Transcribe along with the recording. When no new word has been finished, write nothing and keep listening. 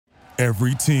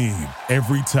Every team,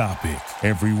 every topic,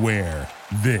 everywhere.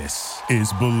 This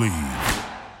is Believe.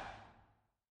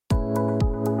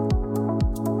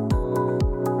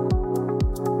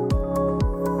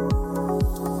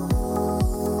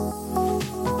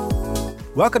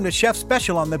 Welcome to Chef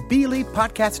Special on the Believe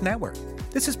Podcast Network.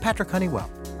 This is Patrick Honeywell.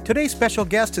 Today's special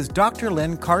guest is Dr.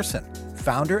 Lynn Carson,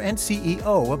 founder and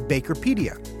CEO of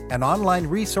Bakerpedia, an online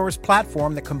resource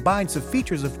platform that combines the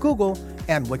features of Google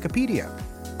and Wikipedia.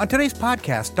 On today's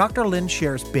podcast, Dr. Lynn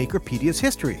shares Bakerpedia's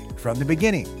history from the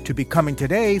beginning to becoming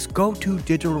today's go-to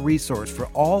digital resource for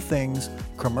all things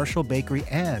commercial bakery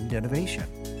and innovation.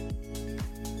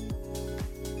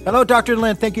 Hello, Dr.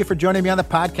 Lynn. Thank you for joining me on the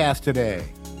podcast today.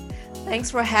 Thanks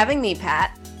for having me,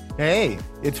 Pat. Hey,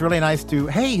 it's really nice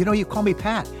to, you call me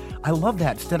Pat. I love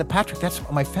that. Instead of Patrick, that's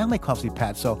what my family calls me,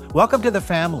 Pat. So welcome to the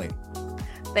family.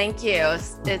 Thank you.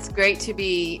 It's great to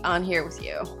be on here with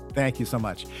you. Thank you so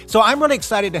much. So I'm really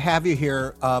excited to have you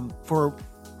here for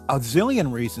a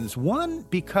zillion reasons. One,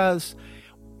 because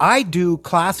I do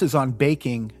classes on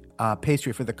baking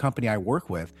pastry for the company I work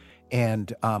with.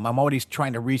 And I'm always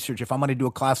trying to research. If I'm going to do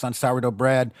a class on sourdough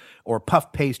bread or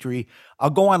puff pastry,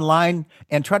 I'll go online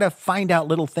and try to find out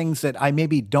little things that I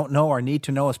maybe don't know or need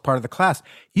to know as part of the class.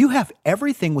 You have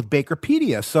everything with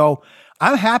Bakerpedia. So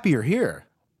I'm happy you're here.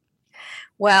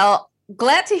 Well,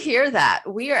 glad to hear that.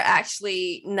 We are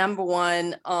actually number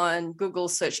one on Google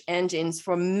search engines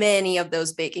for many of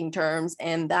those baking terms.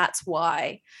 And that's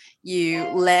why you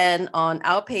land on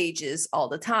our pages all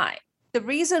the time. The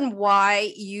reason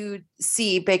why you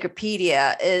see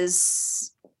Bakerpedia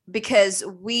is because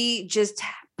we just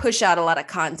push out a lot of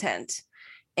content,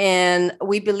 and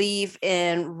we believe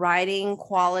in writing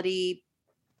quality,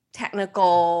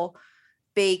 technical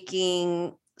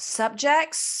baking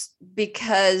subjects,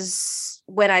 because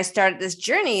when I started this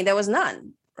journey, there was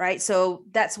none, right? So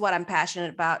that's what I'm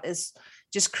passionate about, is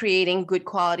just creating good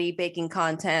quality baking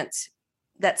content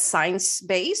that's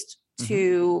science-based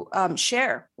to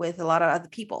share with a lot of other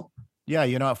people.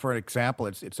 Yeah, for example,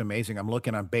 it's amazing. I'm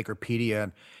looking on Bakerpedia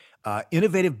and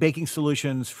innovative baking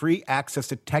solutions, free access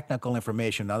to technical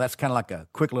information. Now, that's kind of like a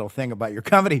quick little thing about your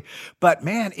company. But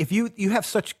man, if you have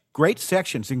such great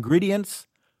sections, ingredients,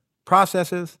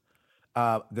 processes,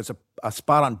 there's a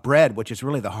spot on bread, which is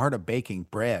really the heart of baking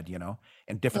bread,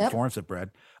 and different forms of bread.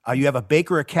 You have a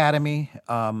Baker Academy.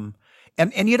 And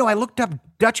I looked up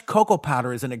Dutch cocoa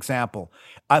powder as an example.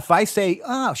 If I say,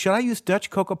 should I use Dutch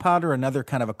cocoa powder or another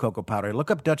kind of a cocoa powder? I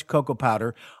look up Dutch cocoa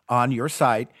powder on your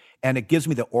site, and it gives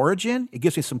me the origin. It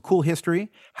gives me some cool history,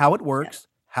 how it works,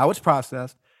 how it's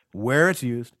processed, where it's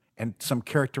used, and some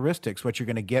characteristics, what you're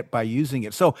going to get by using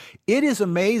it. So it is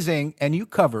amazing, and you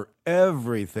cover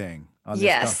everything.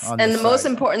 Yes. And the most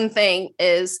important thing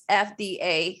is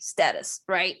FDA status,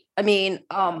 right? I mean,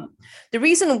 the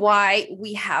reason why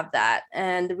we have that,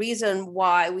 and the reason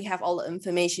why we have all the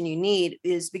information you need,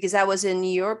 is because I was in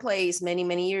your place many,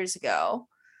 many years ago.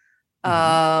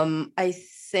 I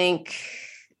think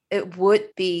it would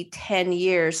be 10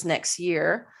 years next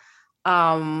year.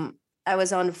 I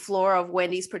was on the floor of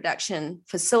Wendy's production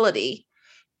facility,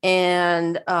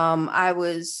 and I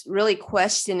was really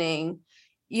questioning,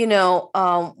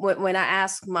 when I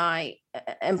ask my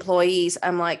employees,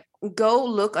 I'm like, go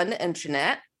look on the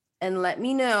internet and let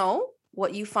me know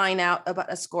what you find out about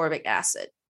ascorbic acid,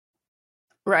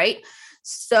 right?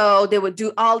 So they would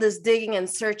do all this digging and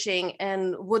searching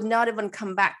and would not even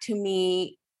come back to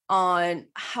me on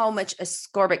how much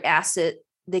ascorbic acid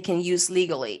they can use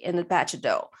legally in a batch of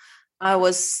dough. I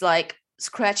was like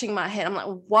scratching my head. I'm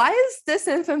like, why is this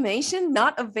information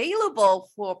not available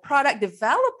for product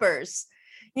developers?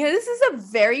 This is a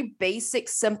very basic,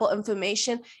 simple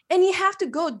information, and you have to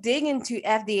go dig into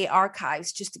FDA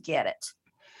archives just to get it,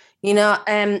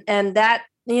 and that,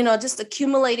 just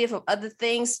accumulative of other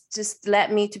things just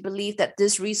led me to believe that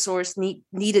this resource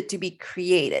needed to be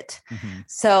created.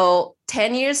 So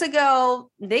 10 years ago,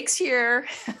 next year,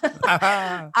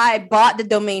 I bought the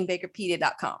domain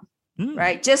bakerpedia.com.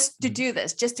 Right. Just to do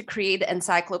this, just to create an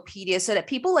encyclopedia so that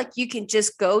people like you can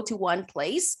just go to one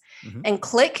place and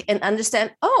click and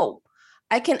understand,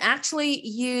 I can actually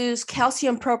use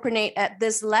calcium propionate at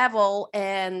this level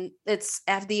and it's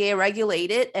FDA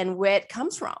regulated and where it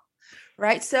comes from.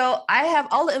 Right. So I have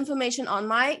all the information on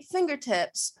my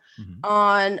fingertips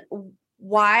on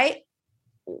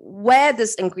where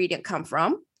this ingredient come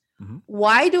from.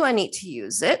 Why do I need to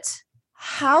use it?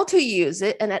 How to use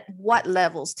it, and at what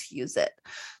levels to use it.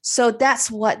 So that's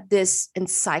what this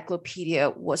encyclopedia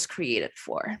was created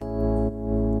for.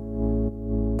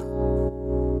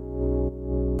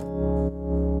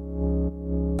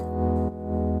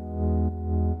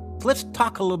 let's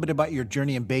talk a little bit about your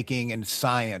journey in baking and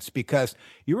science because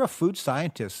you're a food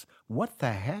scientist. What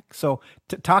the heck? So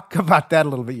talk about that a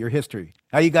little bit, your history,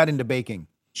 how you got into baking.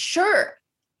 Sure.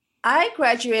 I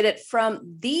graduated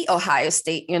from the Ohio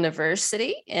State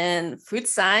University in food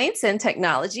science and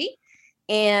technology.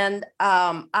 And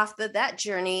after that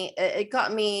journey, it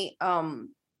got me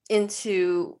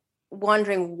into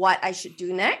wondering what I should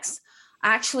do next.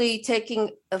 Actually,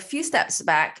 taking a few steps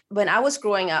back, when I was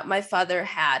growing up, my father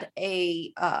had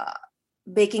a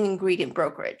baking ingredient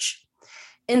brokerage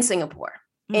in Singapore.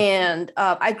 And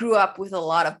I grew up with a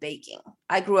lot of baking.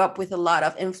 I grew up with a lot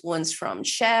of influence from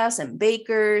chefs and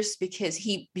bakers because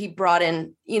he brought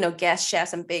in, guest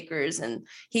chefs and bakers, and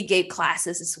he gave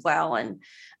classes as well. And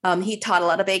he taught a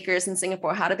lot of bakers in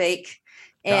Singapore how to bake.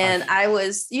 And I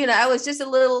was just a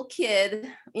little kid,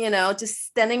 just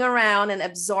standing around and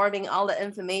absorbing all the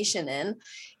information in.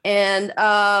 And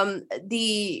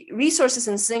the resources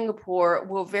in Singapore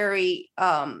were very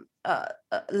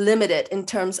limited in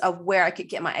terms of where I could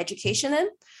get my education in.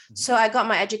 So I got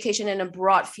my education in a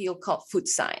broad field called food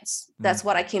science. That's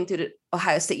what I came to the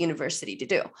Ohio State University to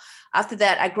do. After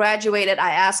that, I graduated.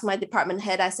 I asked my department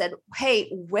head, I said, hey,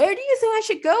 where do you think I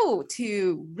should go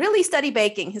to really study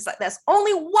baking? He's like, there's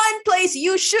only one place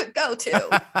you should go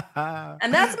to.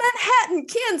 And that's Manhattan,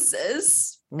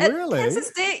 Kansas. Really? At Kansas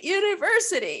State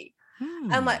University.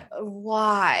 I'm like,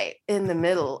 why in the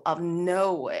middle of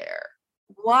nowhere?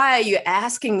 Why are you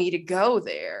asking me to go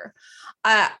there?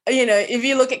 If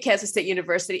you look at Kansas State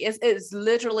University, it's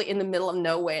literally in the middle of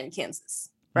nowhere in Kansas,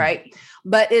 right?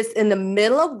 But it's in the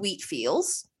middle of wheat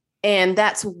fields, and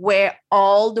that's where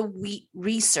all the wheat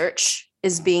research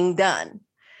is being done.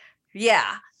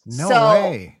 Yeah. No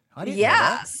way. I didn't know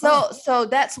that. So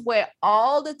that's where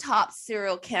all the top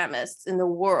cereal chemists in the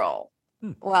world,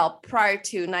 well, prior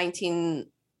to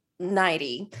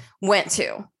 1990, went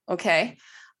to. Okay.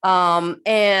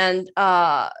 And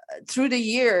through the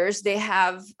years, they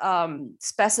have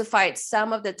specified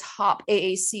some of the top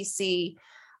AACC,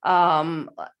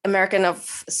 American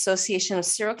Association of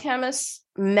Cereal Chemists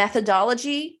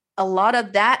methodology. A lot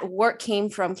of that work came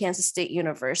from Kansas State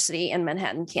University in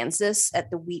Manhattan, Kansas at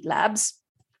the Wheat Labs.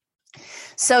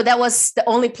 So that was the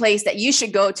only place that you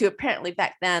should go to apparently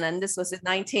back then. And this was in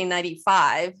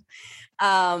 1995,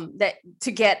 that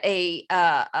to get a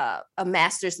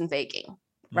master's in baking.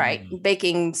 Right.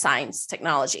 Baking science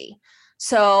technology.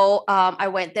 So I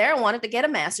went there and wanted to get a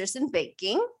master's in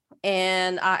baking.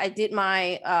 And I did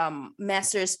my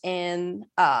master's in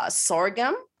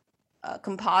sorghum,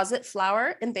 composite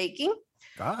flour and baking.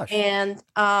 Gosh. And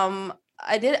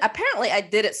I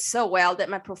did it so well that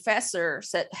my professor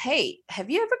said, hey, have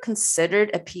you ever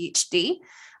considered a PhD?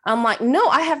 I'm like, no,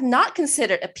 I have not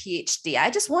considered a PhD.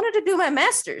 I just wanted to do my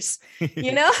master's,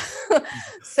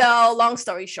 So long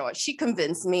story short, she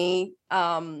convinced me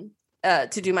to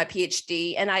do my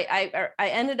PhD. And I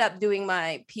ended up doing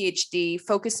my PhD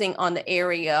focusing on the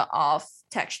area of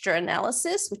texture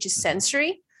analysis, which is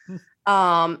sensory.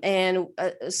 So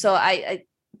I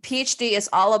PhD is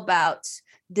all about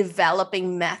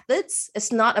developing methods. It's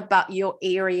not about your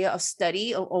area of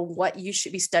study or what you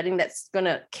should be studying that's going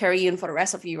to carry you in for the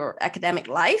rest of your academic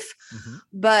life.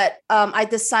 But I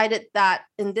decided that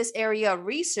in this area of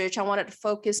research, I wanted to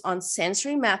focus on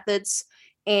sensory methods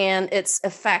and its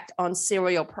effect on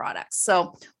cereal products.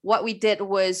 So what we did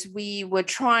was we were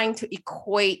trying to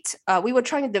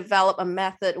develop a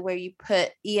method where you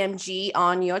put EMG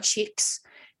on your cheeks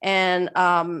and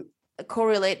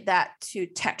correlate that to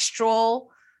textural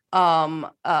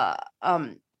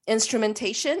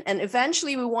instrumentation. And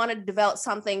eventually we wanted to develop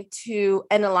something to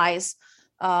analyze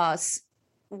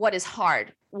what is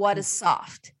hard, what is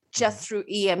soft, just through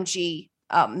EMG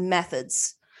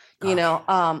methods.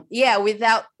 Without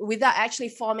actually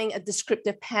forming a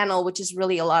descriptive panel, which is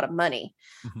really a lot of money.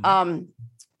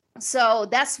 So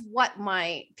that's what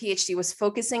my PhD was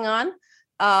focusing on.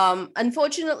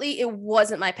 Unfortunately, it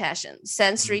wasn't my passion.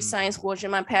 Sensory science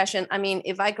wasn't my passion. I mean,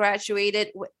 if I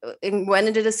graduated and went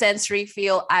into the sensory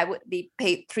field, I would be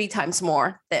paid 3 times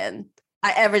more than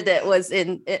I ever did was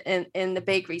in the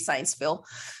bakery science field.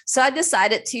 So I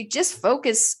decided to just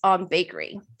focus on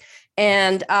bakery.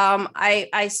 And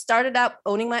I started out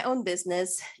owning my own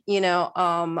business.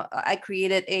 I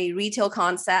created a retail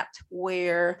concept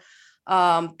where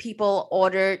people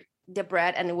ordered the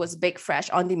bread and it was baked fresh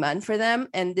on demand for them.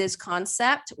 And this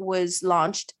concept was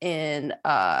launched in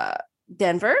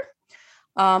Denver,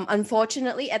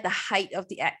 unfortunately at the height of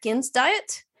the Atkins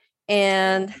diet.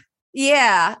 And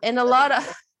a lot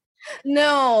of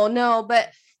but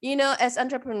as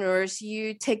entrepreneurs,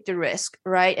 you take the risk,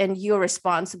 right? And you're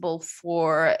responsible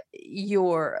for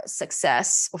your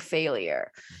success or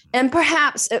failure. And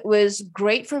perhaps it was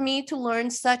great for me to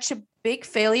learn such a big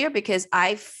failure, because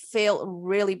I failed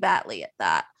really badly at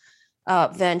that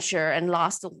venture and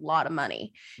lost a lot of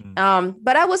money.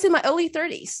 But I was in my early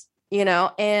 30s,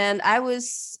 and I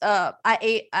was,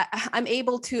 I'm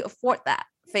able to afford that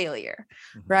failure,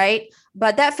 right?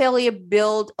 But that failure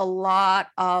built a lot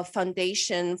of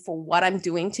foundation for what I'm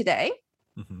doing today.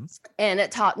 And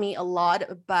it taught me a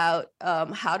lot about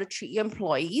how to treat your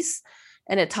employees.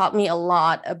 And it taught me a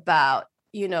lot about,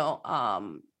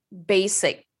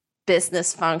 basic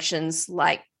business functions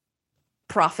like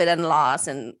profit and loss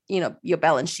and, your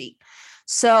balance sheet.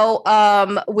 So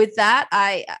with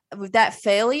that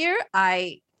failure,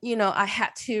 I had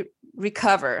to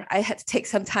recover. I had to take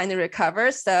some time to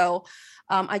recover. So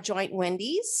I joined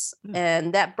Wendy's,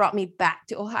 and that brought me back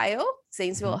to Ohio,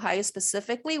 Zanesville, Ohio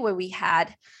specifically, where we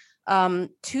had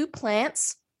 2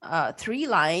 plants, 3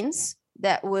 lines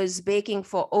that was baking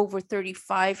for over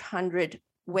 3,500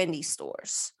 Wendy's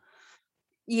stores.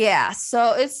 Yeah,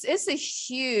 so it's a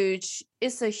huge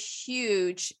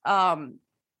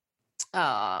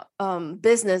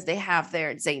business they have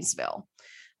there at Zanesville.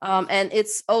 And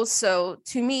it's also,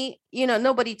 to me,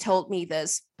 nobody told me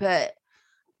this, but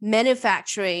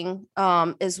manufacturing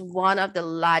is one of the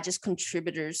largest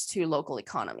contributors to local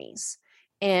economies.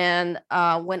 And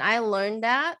when I learned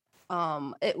that,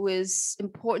 it was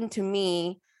important to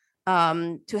me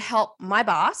to help my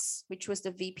boss, which was the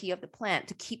VP of the plant,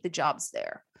 to keep the jobs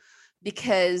there.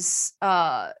 Because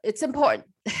it's important.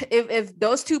 If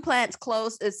those 2 plants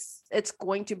close, it's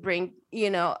going to bring,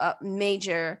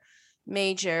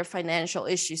 major financial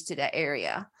issues to that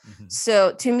area.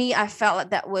 So to me, I felt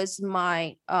like that was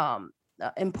my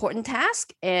important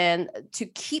task. And to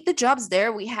keep the jobs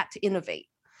there, we had to innovate.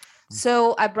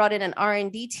 So I brought in an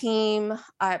R&D team.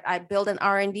 I built an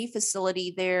R&D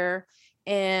facility there.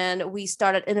 And we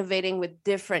started innovating with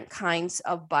different kinds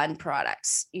of bun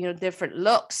products, different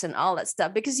looks and all that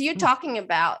stuff, because you're talking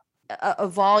about a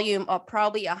volume of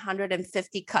probably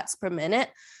 150 cuts per minute.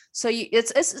 So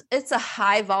it's a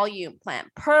high volume plant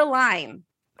per line.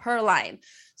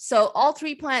 So all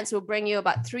 3 plants will bring you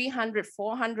about 300,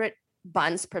 400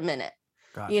 buns per minute.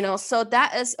 Gotcha. So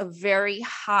that is a very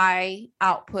high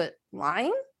output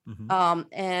line.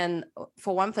 And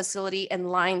for one facility, and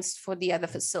lines for the other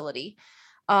facility.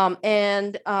 My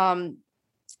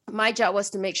job was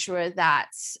to make sure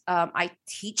that I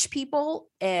teach people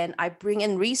and I bring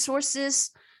in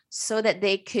resources so that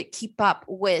they could keep up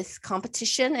with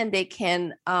competition and they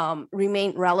can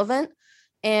remain relevant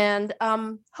and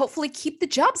hopefully keep the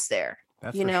jobs there.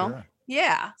 That's for sure.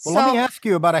 Yeah. Well, let me ask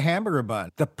you about a hamburger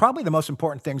bun. Probably the most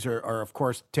important things are of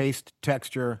course, taste,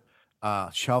 texture,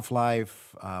 shelf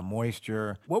life,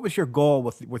 moisture. What was your goal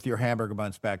with your hamburger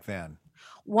buns back then?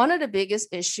 One of the biggest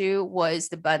issue was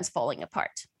the buns falling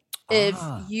apart. If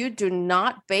you do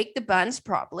not bake the buns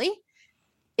properly,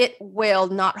 it will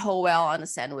not hold well on a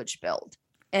sandwich build.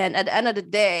 And at the end of the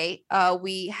day,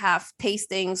 we have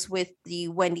tastings with the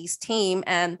Wendy's team,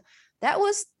 and that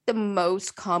was the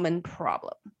most common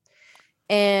problem.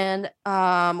 And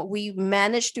we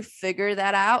managed to figure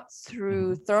that out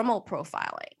through thermal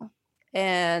profiling.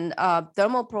 And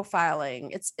thermal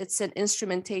profiling, it's an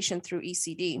instrumentation through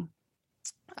ECD,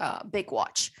 Bake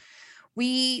Watch.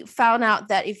 We found out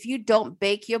that if you don't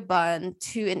bake your bun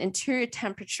to an interior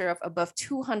temperature of above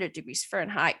 200 degrees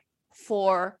Fahrenheit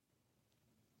for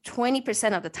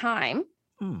 20% of the time,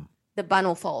 the bun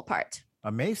will fall apart.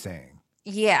 Amazing.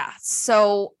 Yeah.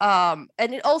 So, and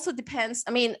it also depends.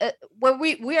 I mean, when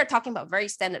we are talking about very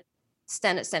standard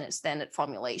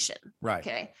formulation. Right.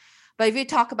 Okay. But if you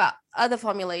talk about other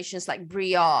formulations like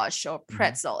brioche or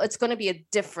pretzel, it's going to be a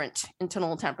different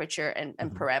internal temperature and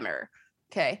parameter.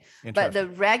 Okay. But the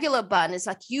regular bun is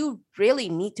like, you really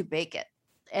need to bake it,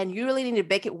 and you really need to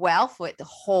bake it well for it to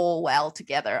hold well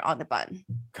together on the bun.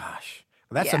 Gosh.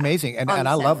 That's amazing. And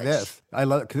I love this. I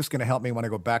love it because this is going to help me when I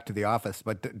go back to the office.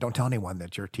 But don't tell anyone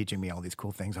that you're teaching me all these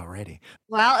cool things already.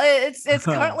 Well, it's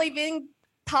currently being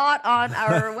taught on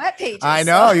our webpage. I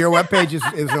know. Your webpage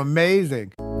is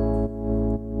amazing.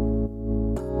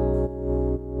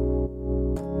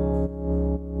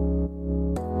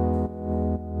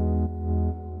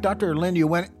 Dr. Lynn, you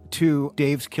went to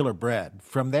Dave's Killer Bread.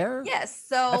 From there? Yes.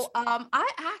 So I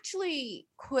actually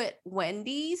quit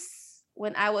Wendy's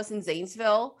when I was in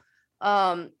Zanesville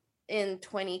in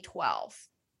 2012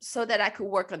 so that I could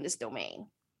work on this domain.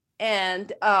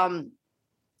 And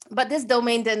but this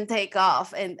domain didn't take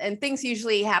off, and things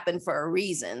usually happen for a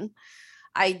reason.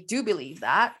 I do believe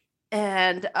that.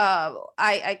 and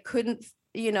I couldn't,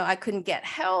 I couldn't get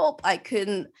help. I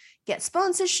couldn't get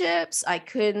sponsorships. I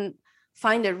couldn't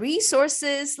find the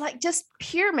resources, like just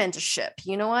peer mentorship.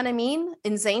 You know what I mean?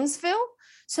 In Zanesville.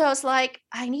 So I was like,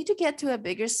 I need to get to a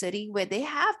bigger city where they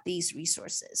have these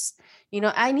resources.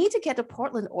 I need to get to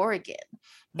Portland, Oregon.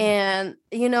 And,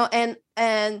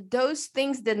 and those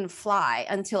things didn't fly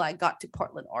until I got to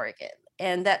Portland, Oregon.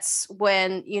 And that's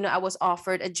when, I was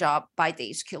offered a job by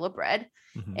Dave's Killer Bread.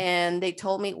 And they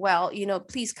told me, well,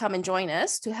 please come and join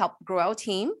us to help grow our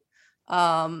team.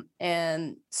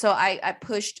 And so I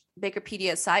pushed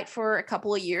Bakerpedia aside for a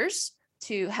couple of years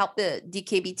to help the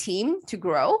DKB team to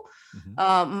grow.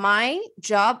 My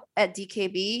job at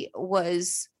DKB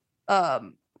was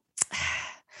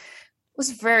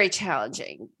very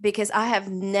challenging because I have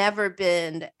never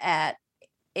been at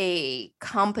a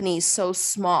company so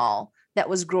small that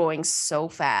was growing so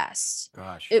fast.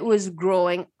 Gosh. It was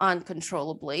growing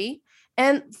uncontrollably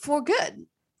and for good.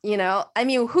 I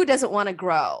mean, who doesn't want to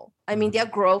grow? I mean, their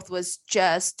growth was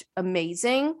just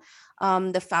amazing.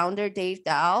 The founder, Dave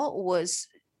Dahl, was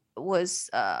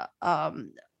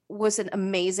an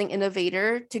amazing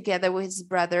innovator, together with his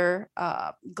brother,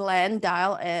 Glenn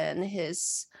Dahl, and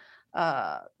his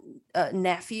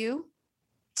nephew.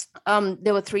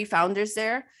 There were 3 founders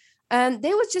there, and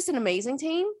they was just an amazing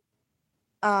team.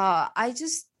 I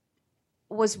just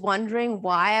was wondering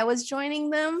why I was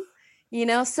joining them,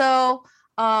 so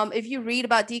if you read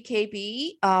about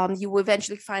DKB, you will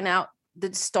eventually find out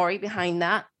the story behind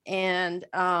that. And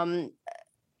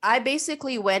I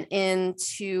basically went in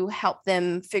to help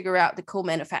them figure out the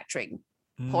co-manufacturing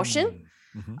portion,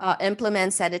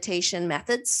 implement sanitation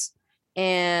methods,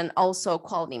 and also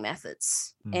quality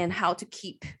methods, and how to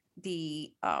keep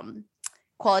the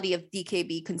quality of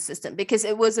DKB consistent, because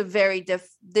it was a very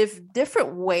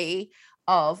different way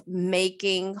of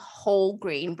making whole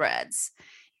grain breads.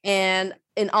 And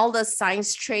in all the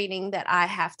science training that I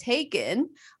have taken,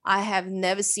 I have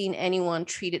never seen anyone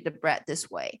treated the bread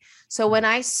this way. So when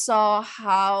I saw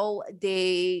how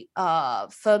they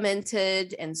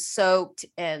fermented and soaked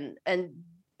and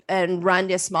run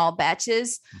their small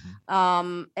batches,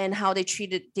 and how they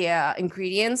treated their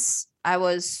ingredients, I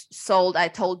was sold. I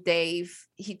told Dave,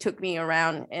 he took me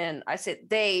around, and I said,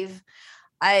 Dave,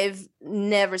 I've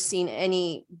never seen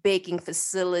any baking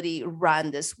facility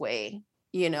run this way.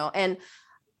 And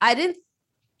I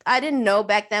didn't know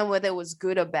back then whether it was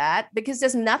good or bad, because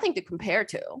there's nothing to compare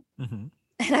to. And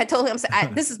I told him,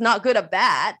 this is not good or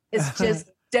bad. It's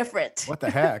just different. What the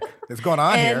heck is going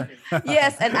on here?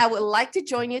 Yes. And I would like to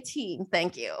join your team.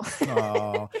 Thank you.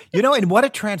 Oh, and what a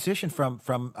transition from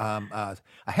a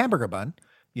hamburger bun,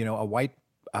 a white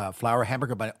flour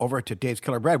hamburger bun, over to Dave's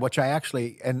Killer Bread, which I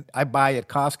buy at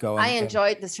Costco. I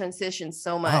enjoyed this transition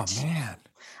so much. Oh, man.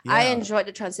 Yeah. I enjoyed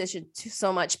the transition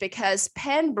so much, because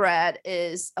pan bread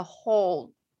is a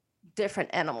whole different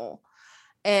animal.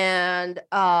 And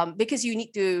because you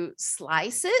need to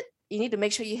slice it, you need to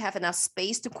make sure you have enough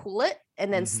space to cool it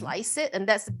and then slice it. And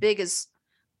that's the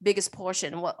biggest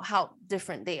portion, how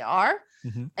different they are.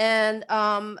 And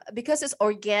because it's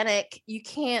organic, you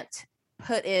can't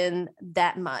put in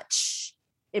that much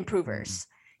improvers.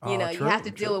 You have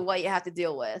to deal with what you have to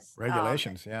deal with.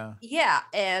 Regulations. Yeah.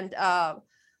 And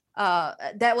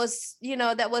that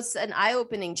was an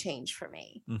eye-opening change for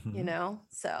me,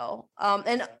 so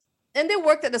and they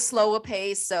worked at a slower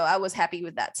pace, so I was happy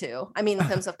with that too. I mean, in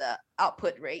terms of the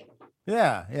output rate.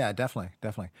 Yeah, definitely.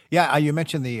 Yeah, you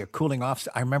mentioned the cooling off.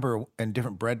 I remember in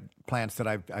different bread plants that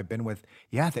I've been with.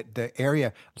 Yeah, the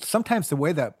area, sometimes the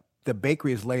way that the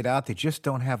bakery is laid out, they just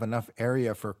don't have enough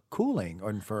area for cooling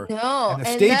and the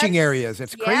staging areas.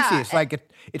 It's crazy. It's like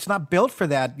it's not built for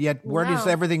that yet. Where does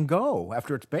everything go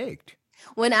after it's baked?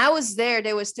 When I was there,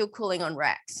 they were still cooling on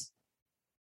racks.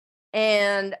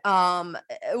 And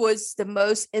it was the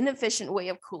most inefficient way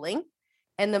of cooling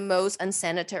and the most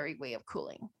unsanitary way of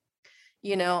cooling,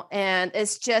 and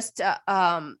it's just,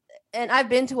 and I've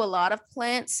been to a lot of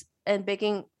plants and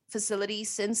baking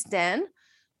facilities since then.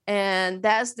 And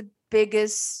that's the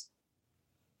biggest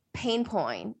pain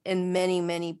point in many,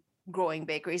 many growing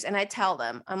bakeries. And I tell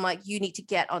them, I'm like, you need to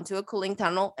get onto a cooling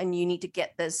tunnel, and you need to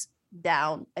get this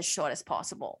down as short as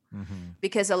possible,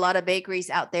 because a lot of bakeries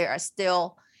out there are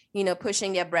still,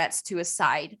 pushing their breads to a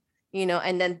side,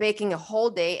 and then baking a whole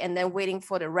day and then waiting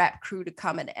for the wrap crew to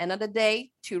come at the end of the day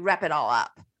to wrap it all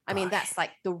up. I mean, that's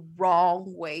like the wrong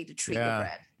way to treat your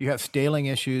bread. You have staling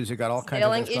issues. You got all kinds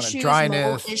of issues,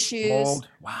 dryness, mold issues. Mold.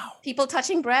 Wow. People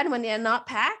touching bread when they're not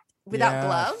packed without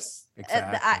gloves.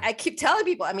 Exactly. I keep telling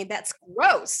people, I mean, that's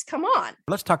gross. Come on.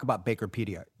 Let's talk about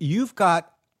Bakerpedia. You've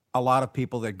got a lot of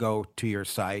people that go to your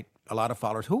site a lot of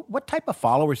followers. What type of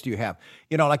followers do you have?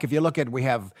 Like if you look at, you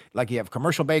have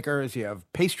commercial bakers, you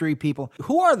have pastry people.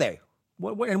 Who are they?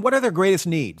 And what are their greatest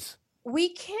needs?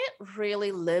 We can't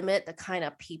really limit the kind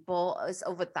of people. It's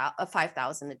over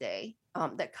 5,000 a day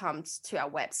that comes to our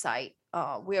website.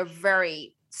 We are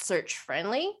very search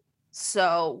friendly,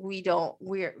 so we don't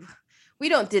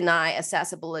deny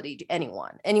accessibility to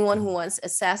anyone. Anyone who wants to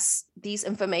access these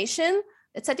information,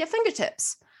 it's at their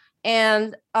fingertips.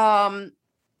 And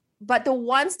but the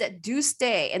ones that do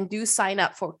stay and do sign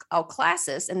up for our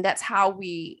classes, and that's how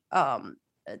we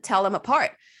tell them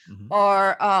apart,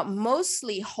 are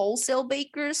mostly wholesale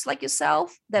bakers like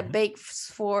yourself that bake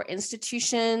for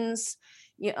institutions,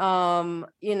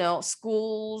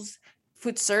 schools,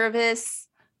 food service,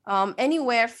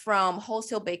 anywhere from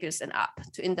wholesale bakers and up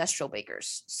to industrial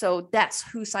bakers. So that's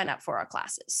who sign up for our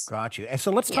classes. Got you. And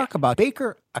so let's talk about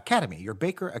Baker Academy, your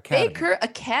Baker Academy. Baker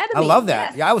Academy. I love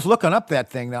that. Yes. Yeah, I was looking up that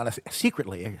thing now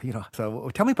secretly, so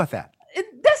tell me about that.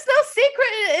 There's no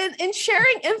secret in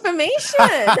sharing information.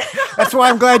 That's why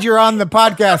I'm glad you're on the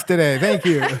podcast today. Thank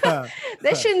you.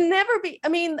 There should never be. I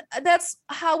mean, that's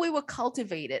how we were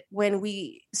cultivated when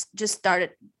we just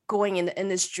started going in the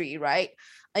industry, right?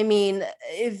 I mean,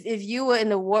 if you were in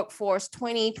the workforce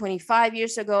 20, 25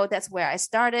 years ago, that's where I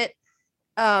started.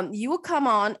 You will come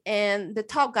on and the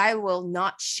top guy will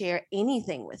not share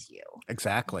anything with you.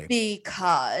 Exactly.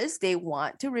 Because they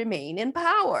want to remain in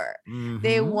power.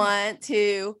 They want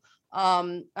to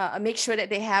make sure that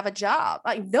they have a job.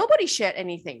 Like nobody shared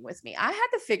anything with me. I had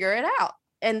to figure it out.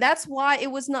 And that's why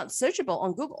it was not searchable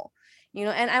on Google,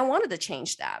 and I wanted to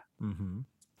change that.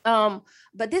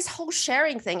 But this whole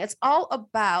sharing thing, it's all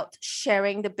about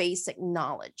sharing the basic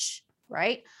knowledge,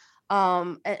 right?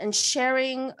 And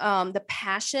sharing the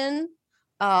passion,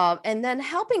 and then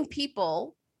helping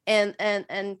people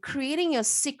and creating your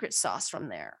secret sauce from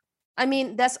there. I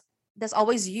mean, that's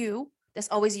always you. That's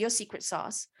always your secret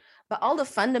sauce. But all the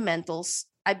fundamentals,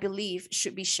 I believe,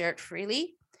 should be shared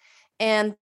freely.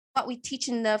 And what we teach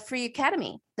in the Free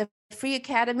Academy. The Free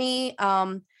Academy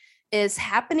is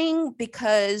happening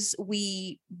because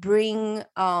we bring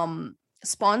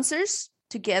sponsors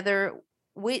together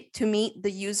to meet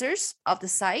the users of the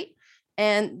site,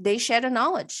 and they share the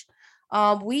knowledge.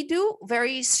 We do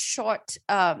very short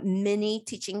mini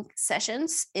teaching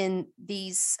sessions in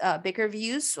these bigger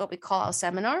views, what we call our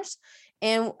seminars.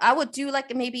 And I would do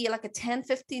maybe a 10,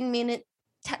 15 minute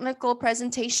technical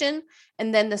presentation,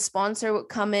 and then the sponsor would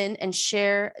come in and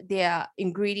share their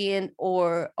ingredient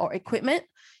or equipment,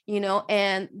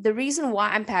 and the reason why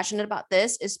I'm passionate about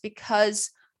this is because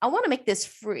I want to make this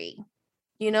free.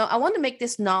 I want to make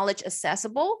this knowledge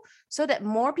accessible so that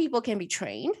more people can be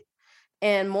trained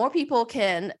and more people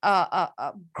can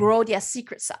grow their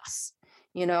secret sauce,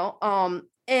 and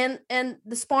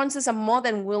the sponsors are more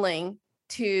than willing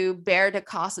to bear the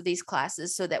cost of these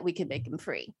classes so that we can make them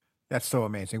free. That's so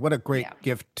amazing. What a great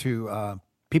gift to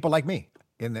people like me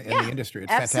in the industry.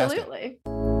 It's absolutely.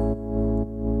 Fantastic.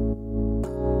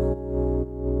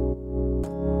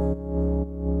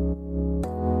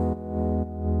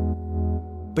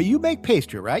 But you make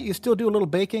pastry, right? You still do a little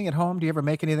baking at home. Do you ever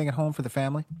make anything at home for the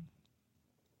family?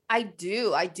 I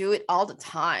do. I do it all the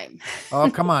time. Oh,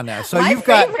 come on now. So what are your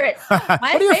favorites?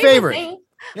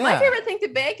 My favorite thing to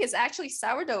bake is actually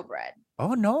sourdough bread.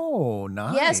 Oh, no.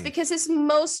 Nice. Yes, because it's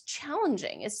most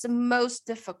challenging. It's the most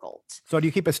difficult. So do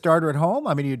you keep a starter at home?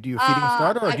 I mean, do you feed a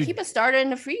starter? I keep a starter in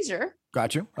the freezer.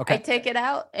 Got you. Okay. I take it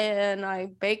out and I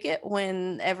bake it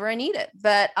whenever I need it.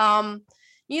 But,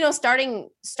 starting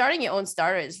your own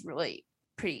starter is really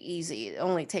pretty easy. It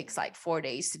only takes 4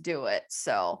 days to do it.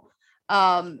 So,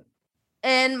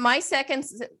 and my second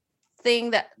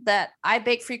thing that I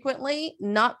bake frequently,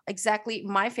 not exactly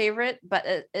my favorite, but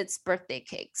it's birthday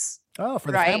cakes. Oh,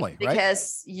 for the family, right?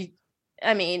 Because if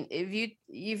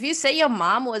you say your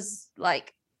mom was the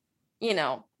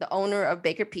owner of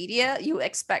Bakerpedia, you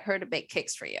expect her to bake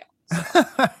cakes for you. So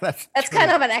that's kind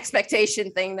of an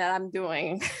expectation thing that I'm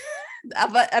doing.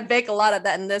 But I bake a lot of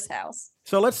that in this house.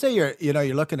 So let's say you're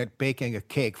looking at baking a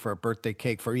cake for a birthday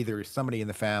cake for either somebody in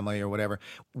the family or whatever.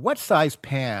 What size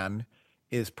pan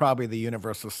is probably the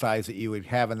universal size that you would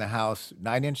have in the house?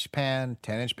 9-inch pan,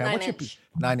 10-inch pan? 9-inch.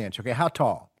 9-inch. Okay. How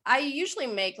tall? I usually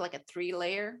make a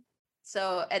 3-layer.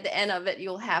 So at the end of it,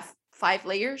 you'll have 5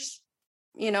 layers,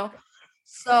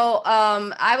 So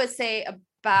I would say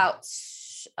about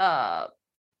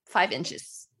 5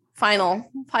 inches. Final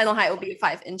height will be a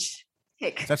 5-inch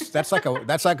cake. That's like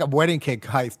a wedding cake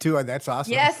height too. And that's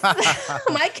awesome. Yes.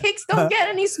 My cakes don't get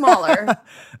any smaller.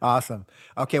 Awesome.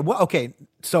 Okay. Well, okay.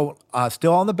 So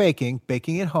still on the baking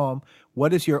at home.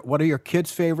 what are your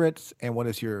kids' favorites, and what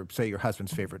is your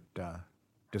husband's favorite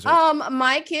dessert?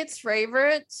 My kids'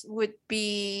 favorites would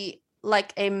be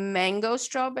like a mango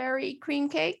strawberry cream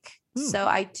cake. So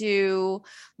I do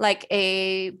like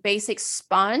a basic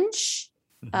sponge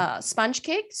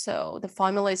cake. So the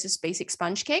formula is just basic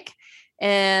sponge cake.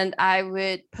 And I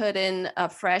would put in a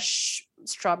fresh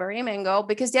strawberry and mango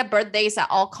because their birthdays are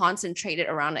all concentrated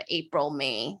around April,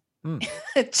 May,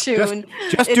 June.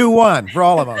 Just do one for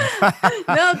all of them.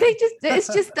 No, it's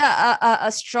just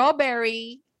a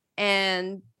strawberry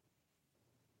and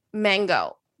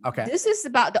mango. Okay. This is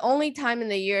about the only time in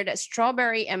the year that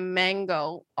strawberry and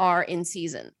mango are in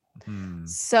season.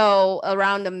 So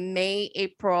around the May,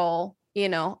 April,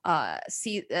 side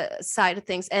of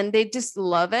things, and they just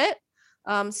love it.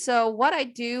 So what I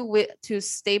do to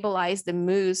stabilize the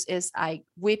mousse is I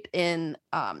whip in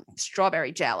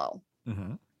strawberry jello.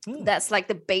 That's like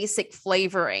the basic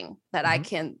flavoring that I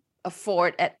can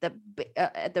afford at the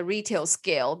retail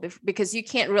scale because you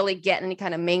can't really get any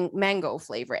kind of mango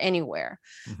flavor anywhere.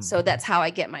 So that's how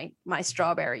I get my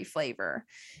strawberry flavor,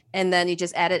 and then you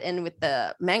just add it in with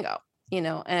the mango,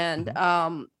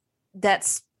 and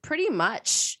that's pretty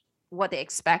much what they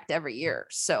expect every year.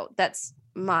 So that's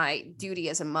my duty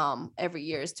as a mom every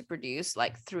year, is to produce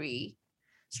like 3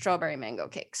 strawberry mango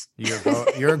cakes.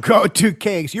 Your go-to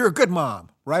cakes. You're a good mom.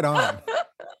 Right on.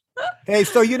 Hey,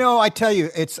 so I tell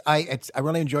you, I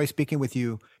really enjoy speaking with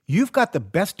you. You've got the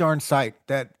best darn site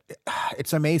that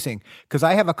it's amazing, because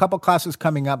I have a couple classes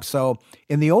coming up. So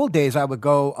in the old days, I would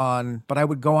go on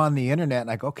the internet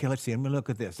and I go, okay, let's see, let me look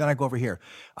at this. Then I go over here.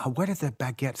 Where did the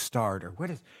baguette start? Or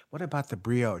what about the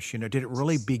brioche? Did it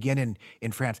really begin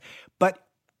in France? But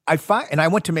I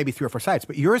went to maybe 3 or 4 sites,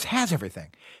 but yours has everything.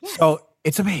 Yes. So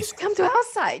it's amazing. Just come to our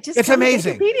site. It's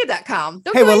amazing. Bakerpedia.com.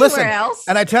 Don't go anywhere listen, else.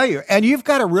 And I tell you, and you've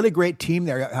got a really great team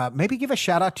there. Maybe give a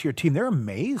shout out to your team. They're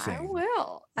amazing. I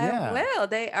will. Yeah. I will.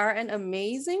 They are an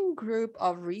amazing group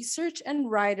of research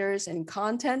and writers and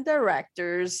content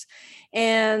directors.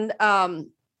 And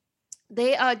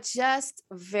they are just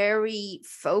very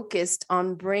focused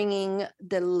on bringing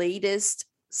the latest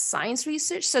science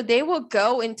research. So they will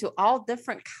go into all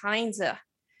different kinds of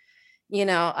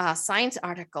science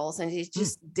articles, and you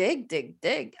just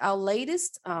dig. Our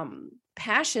latest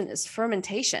passion is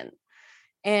fermentation.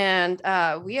 And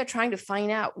we are trying to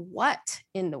find out what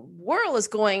in the world is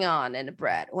going on in the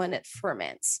bread when it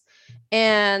ferments.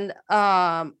 And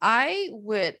I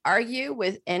would argue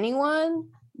with anyone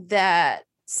that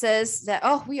says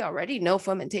that, we already know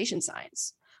fermentation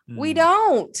science. We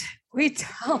don't.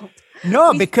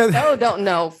 No, because we don't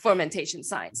know fermentation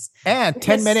science. And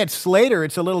 10 minutes later,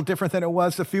 it's a little different than it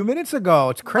was a few minutes ago.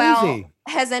 It's crazy. Well,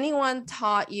 has anyone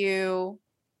taught you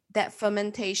that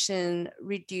fermentation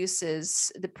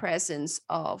reduces the presence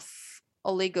of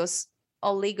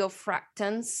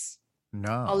oligofractans? No.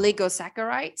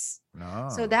 Oligosaccharides? No.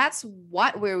 So that's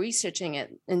what we're researching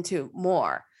it into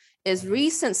more, is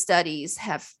recent studies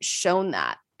have shown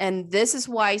that. And this is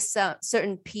why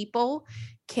certain people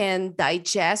can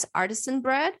digest artisan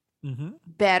bread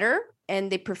better,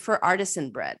 and they prefer artisan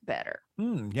bread better.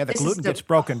 Yeah, the gluten gets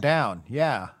broken down.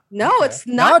 Yeah. No, it's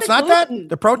not. No, it's not gluten. That.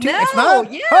 The protein, no, it's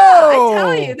not? Yeah, I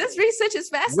tell you, this research is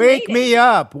fascinating. Wake me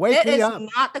up. It is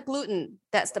not the gluten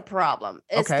that's the problem.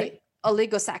 It's the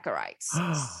oligosaccharides.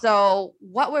 So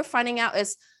what we're finding out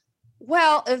is,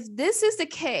 well, if this is the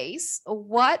case,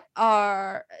 what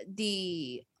are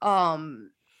the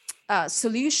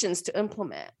solutions to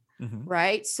implement?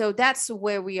 Right. So that's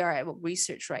where we are at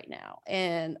research right now.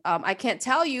 And I can't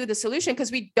tell you the solution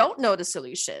because we don't know the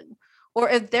solution, or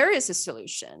if there is a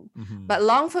solution. But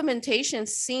long fermentation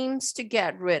seems to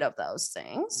get rid of those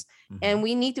things. And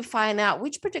we need to find out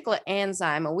which particular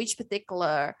enzyme or which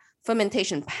particular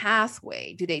fermentation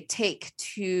pathway do they take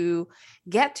to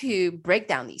get to break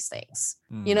down these things,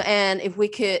 and if we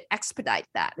could expedite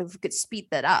that, if we could speed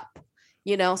that up.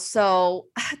 So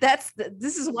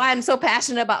this is why I'm so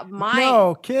passionate about mine.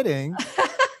 No kidding.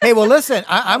 Hey, well, listen,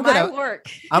 I'm gonna work.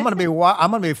 I'm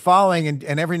gonna be following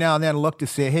and every now and then look to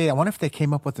see. Hey, I wonder if they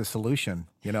came up with a solution.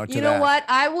 To what?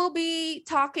 I will be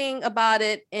talking about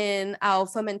it in our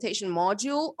fermentation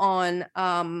module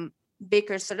on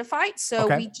Baker Certified.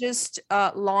 So we just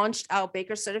launched our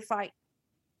Baker Certified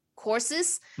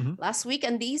courses last week,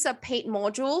 and these are paid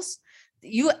modules.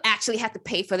 You actually have to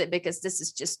pay for it because this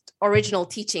is just original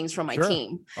teachings from my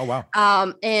team. Oh, wow.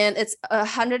 And it's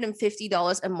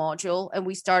 $150 a module. And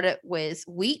we started with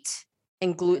wheat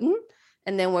and gluten.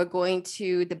 And then we're going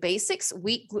to the basics,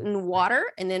 wheat, gluten,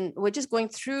 water. And then we're just going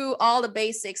through all the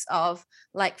basics of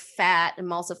like fat,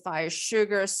 emulsifiers,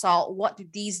 sugar, salt. What do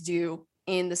these do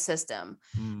in the system.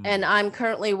 And I'm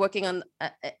currently working on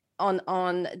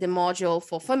the module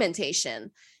for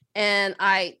fermentation. And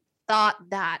I thought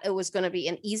that it was going to be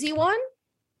an easy one.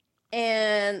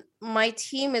 And my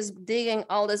team is digging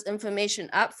all this information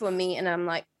up for me. And I'm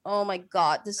like, oh my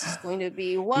God, this is going to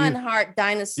be one hard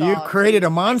dinosaur. You created a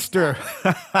monster.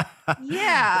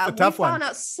 Yeah. It's a tough we one. found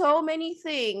out so many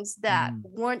things that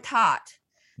weren't taught.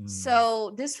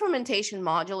 So this fermentation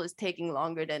module is taking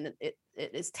longer than it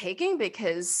is taking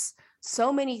because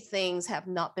so many things have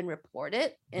not been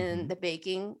reported in the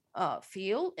baking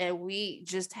field, and we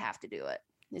just have to do it.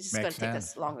 It's just going to take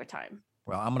us longer time.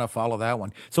 Well, I'm going to follow that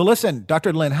one. So listen,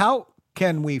 Dr. Lynn, how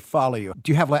can we follow you?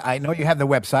 Do you have, I know you have the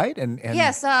website and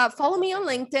Yes, follow me on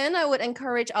LinkedIn. I would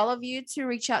encourage all of you to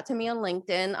reach out to me on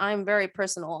LinkedIn. I'm very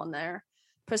personable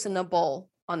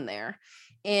on there.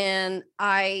 And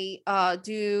I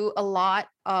do a lot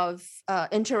of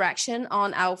interaction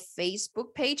on our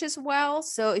Facebook page as well.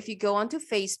 So if you go onto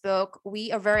Facebook,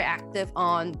 we are very active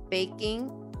on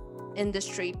baking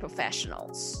industry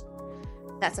professionals.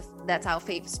 That's our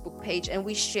Facebook page. And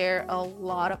we share a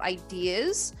lot of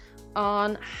ideas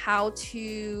on how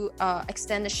to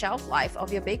extend the shelf life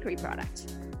of your bakery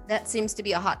product. That seems to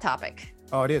be a hot topic.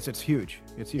 Oh, it is. It's huge.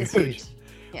 It's huge. It's huge.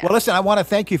 Yeah. Well, listen, I want to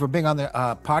thank you for being on the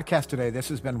podcast today. This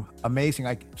has been amazing.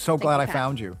 I'm so glad I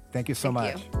found you. Thank you so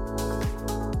much.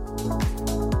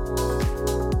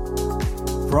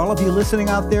 For all of you listening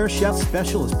out there, Chef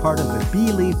Special is part of the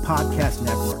Believe Podcast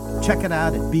Network. Check it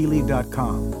out at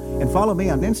believe.com and follow me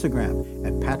on Instagram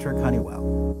at Patrick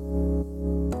Honeywell.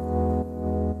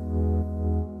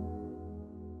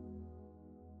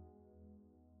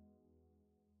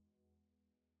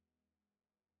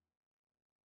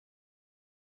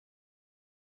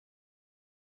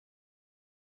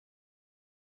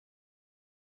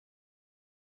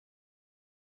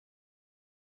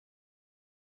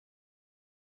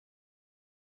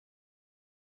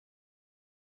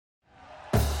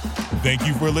 Thank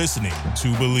you for listening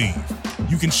to Believe.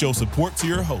 You can show support to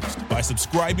your host by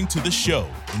subscribing to the show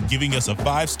and giving us a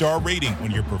 5-star rating on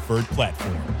your preferred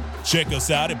platform. Check us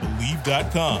out at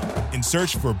Believe.com and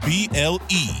search for BLEAV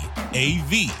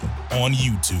on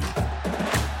YouTube.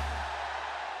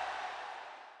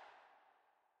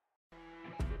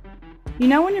 You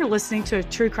know when you're listening to a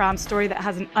true crime story that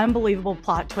has an unbelievable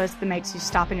plot twist that makes you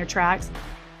stop in your tracks?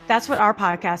 That's what our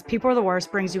podcast, People Are the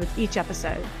Worst, brings you with each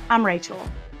episode. I'm Rachel.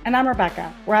 And I'm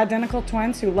Rebecca. We're identical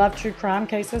twins who love true crime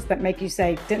cases that make you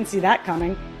say, didn't see that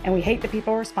coming, and we hate the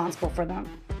people responsible for them.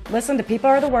 Listen to People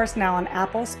Are the Worst now on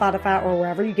Apple, Spotify, or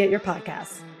wherever you get your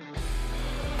podcasts.